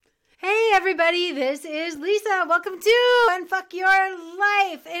everybody, this is Lisa. Welcome to Unfuck Your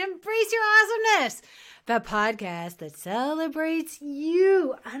Life and Embrace Your Awesomeness, the podcast that celebrates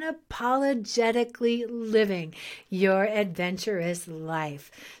you unapologetically living your adventurous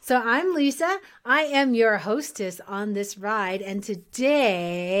life. So I'm Lisa. I am your hostess on this ride, and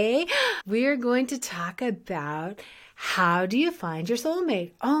today we're going to talk about how do you find your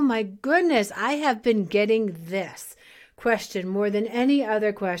soulmate? Oh my goodness, I have been getting this question more than any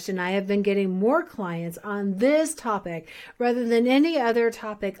other question. I have been getting more clients on this topic rather than any other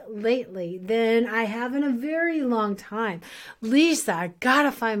topic lately than I have in a very long time. Lisa, I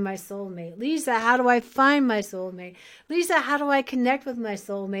gotta find my soulmate. Lisa, how do I find my soulmate? Lisa, how do I connect with my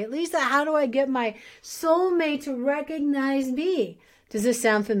soulmate? Lisa, how do I get my soulmate to recognize me? Does this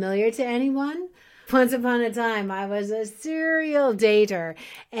sound familiar to anyone? Once upon a time, I was a serial dater,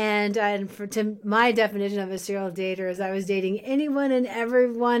 and to my definition of a serial dater is I was dating anyone and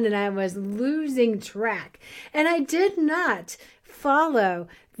everyone, and I was losing track. And I did not follow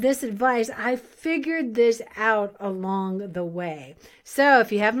this advice. I figured this out along the way. So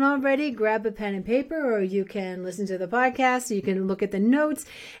if you haven't already, grab a pen and paper, or you can listen to the podcast. You can look at the notes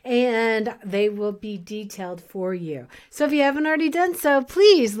and they will be detailed for you. So if you haven't already done so,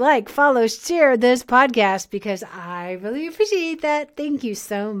 please like, follow, share this podcast because I really appreciate that. Thank you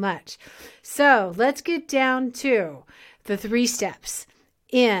so much. So let's get down to the 3 steps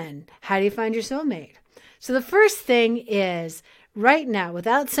in how do you find your soulmate. So the first thing is, right now,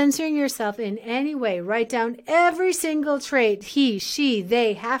 without censoring yourself in any way, write down every single trait he, she,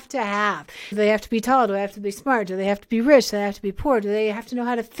 they have to have. Do they have to be tall? Do they have to be smart? Do they have to be rich? Do they have to be poor? Do they have to know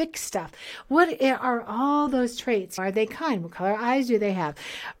how to fix stuff? What are all those traits? Are they kind? What color eyes do they have?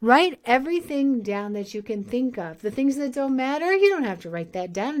 Write everything down that you can think of. The things that don't matter, you don't have to write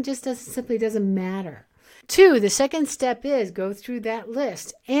that down. It just simply doesn't matter. 2, the second step is go through that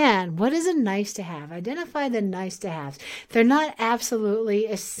list. And what is a nice to have? Identify the nice to haves. They're not absolutely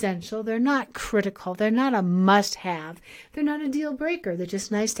essential. They're not critical. They're not a must have. They're not a deal breaker. They're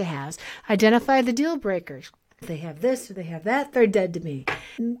just nice to haves. Identify the deal breakers. If they have this or they have that, they're dead to me.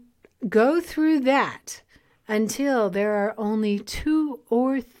 Go through that until there are only 2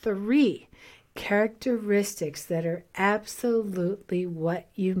 or 3 characteristics that are absolutely what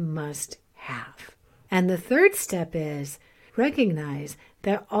you must have. And the third step is recognize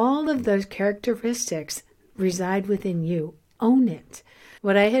that all of those characteristics reside within you. Own it.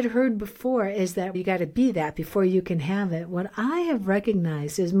 What I had heard before is that you got to be that before you can have it. What I have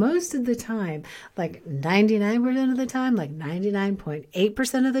recognized is most of the time, like 99% of the time, like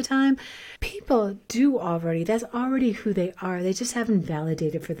 99.8% of the time, people do already. That's already who they are. They just haven't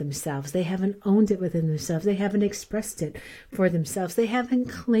validated for themselves. They haven't owned it within themselves. They haven't expressed it for themselves. They haven't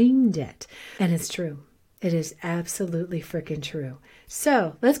claimed it. And it's true. It is absolutely freaking true.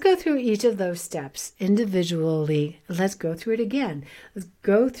 So let's go through each of those steps individually. Let's go through it again. Let's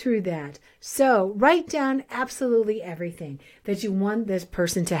go through that. So write down absolutely everything that you want this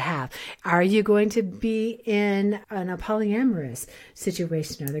person to have. Are you going to be in a polyamorous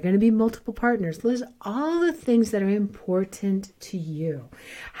situation? Are there going to be multiple partners? List all the things that are important to you.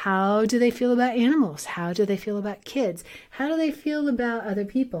 How do they feel about animals? How do they feel about kids? How do they feel about other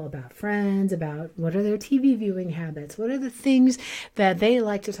people, about friends, about what are their TV viewing habits? What are the things that they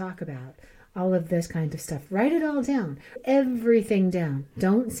like to talk about? All of this kind of stuff. Write it all down. Everything down.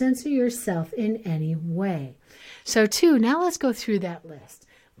 Don't censor yourself in any way. So 2, now let's go through that list.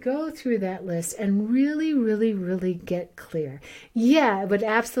 Go through that list and really, really, really get clear. Yeah, it would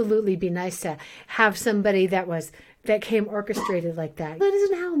absolutely be nice to have somebody that came orchestrated like that. That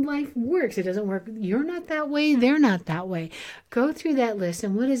isn't how life works. It doesn't work. You're not that way. They're not that way. Go through that list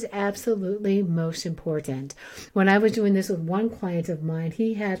and what is absolutely most important. When I was doing this with one client of mine,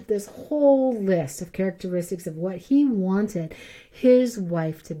 he had this whole list of characteristics of what he wanted his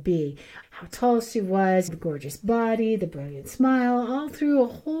wife to be. How tall she was, the gorgeous body, the brilliant smile, all through a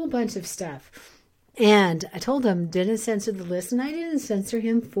whole bunch of stuff. And I told him, didn't censor the list, and I didn't censor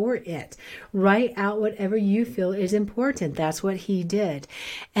him for it. Write out whatever you feel is important. That's what he did.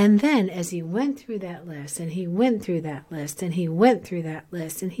 And then as he went through that list, and he went through that list, and he went through that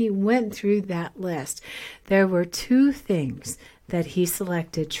list, and he went through that list, there were 2 things that he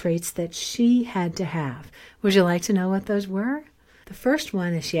selected, traits that she had to have. Would you like to know what those were? The first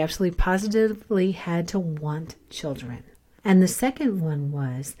one is she absolutely positively had to want children. And the second one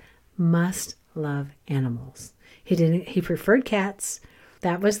was must love animals. He preferred cats.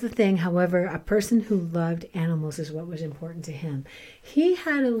 That was the thing. However, a person who loved animals is what was important to him. He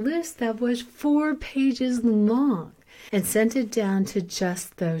had a list that was 4 pages long and sent it down to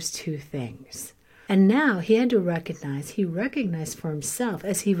just those 2 things. And now he had to recognized for himself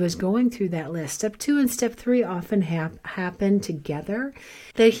as he was going through that list. Step 2 and step 3 often happen together,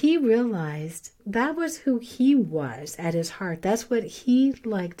 that he realized that was who he was at his heart. That's what he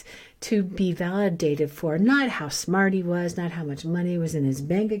liked to be validated for. Not how smart he was, not how much money was in his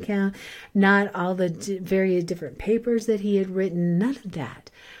bank account, not all the various different papers that he had written, none of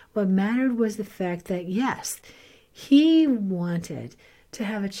that. What mattered was the fact that, yes, he wanted to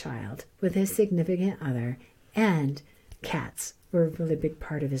have a child with his significant other, and cats were a really big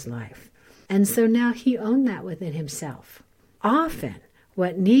part of his life. And so now he owned that within himself. Often,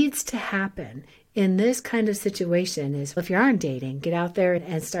 what needs to happen in this kind of situation is, if you aren't dating, get out there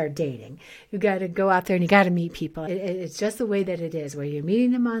and start dating. You got to go out there and you got to meet people. It's just the way that it is, where you're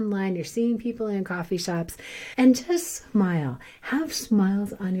meeting them online, you're seeing people in coffee shops, and just smile. Have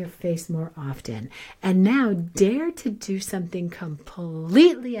smiles on your face more often. And now dare to do something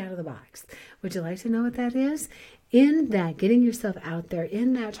completely out of the box. Would you like to know what that is? In that, getting yourself out there,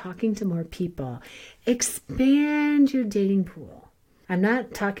 in that, talking to more people, expand your dating pool. I'm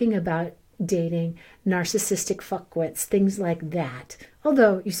not talking about dating narcissistic fuckwits, things like that.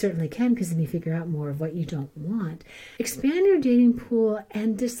 Although you certainly can, because then you figure out more of what you don't want. Expand your dating pool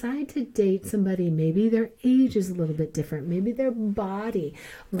and decide to date somebody. Maybe their age is a little bit different. Maybe their body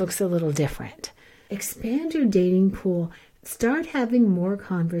looks a little different. Expand your dating pool. Start having more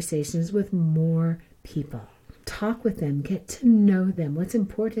conversations with more people. Talk with them, get to know them, what's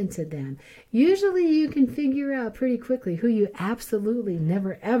important to them. Usually you can figure out pretty quickly who you absolutely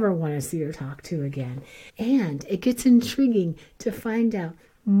never ever want to see or talk to again. And it gets intriguing to find out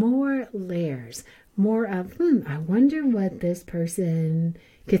more layers, more of, I wonder what this person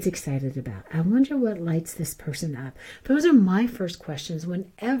gets excited about. I wonder what lights this person up. Those are my first questions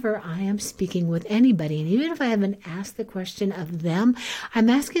whenever I am speaking with anybody. And even if I haven't asked the question of them,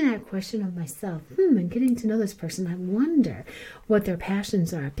 I'm asking that question of myself. And getting to know this person, I wonder what their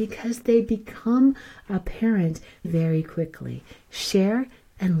passions are, because they become apparent very quickly. Share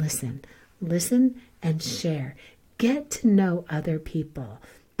and listen. Listen and share. Get to know other people.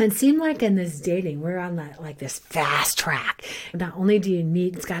 And it seemed like in this dating, we're on like this fast track. Not only do you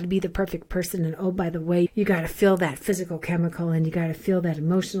meet, it's got to be the perfect person. And oh, by the way, you got to feel that physical chemical, and you got to feel that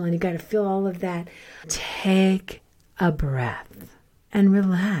emotional, and you got to feel all of that. Take a breath and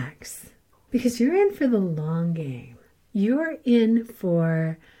relax, because you're in for the long game. You're in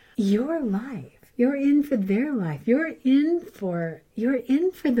for your life. You're in for their life. You're in for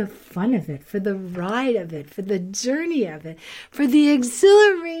the fun of it, for the ride of it, for the journey of it, for the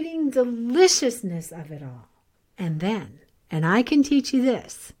exhilarating deliciousness of it all. And I can teach you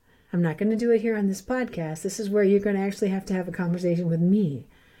this. I'm not going to do it here on this podcast. This is where you're going to actually have to have a conversation with me.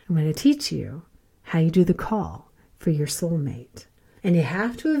 I'm going to teach you how you do the call for your soulmate. And you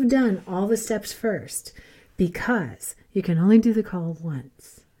have to have done all the steps first, because you can only do the call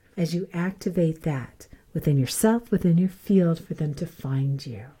once. As you activate that within yourself, within your field, for them to find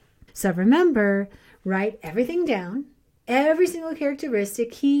you. So remember, write everything down, every single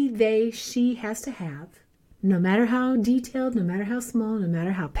characteristic he, they, she has to have, no matter how detailed, no matter how small, no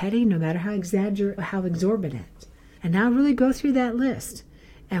matter how petty, no matter how exorbitant. And now really go through that list.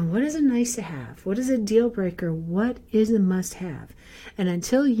 And what is a nice to have? What is a deal breaker? What is a must have? And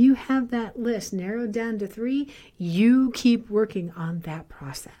until you have that list narrowed down to 3, you keep working on that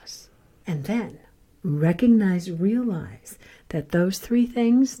process. And then realize that those 3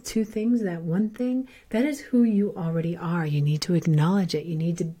 things, 2 things, that 1 thing, that is who you already are. You need to acknowledge it. You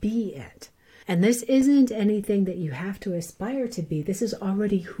need to be it. And this isn't anything that you have to aspire to be. This is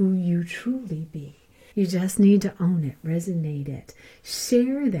already who you truly be. You just need to own it, resonate it,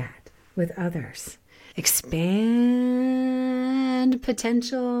 share that with others. Expand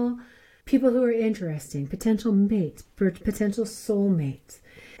potential people who are interesting, potential mates, potential soulmates,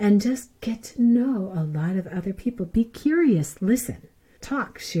 and just get to know a lot of other people. Be curious, listen,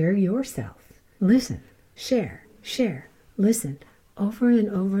 talk, share yourself. Listen, share, listen, over and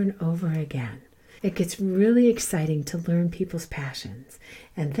over and over again. It gets really exciting to learn people's passions.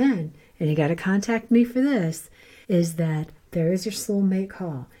 And then, and you got to contact me for this, is that there is your soulmate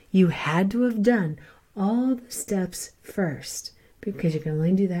call. You had to have done all the steps first, because you can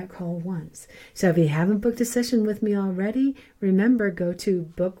only do that call once. So if you haven't booked a session with me already, remember, go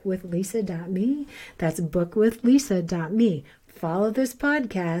to bookwithlisa.me. That's bookwithlisa.me. Follow this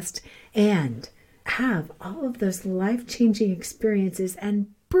podcast and have all of those life-changing experiences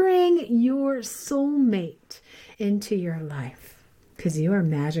and bring your soulmate into your life, because you are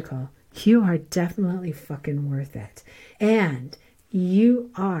magical. You are definitely fucking worth it. And you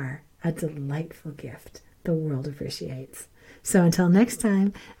are a delightful gift the world appreciates. So until next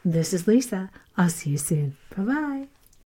time, this is Lisa. I'll see you soon. Bye-bye.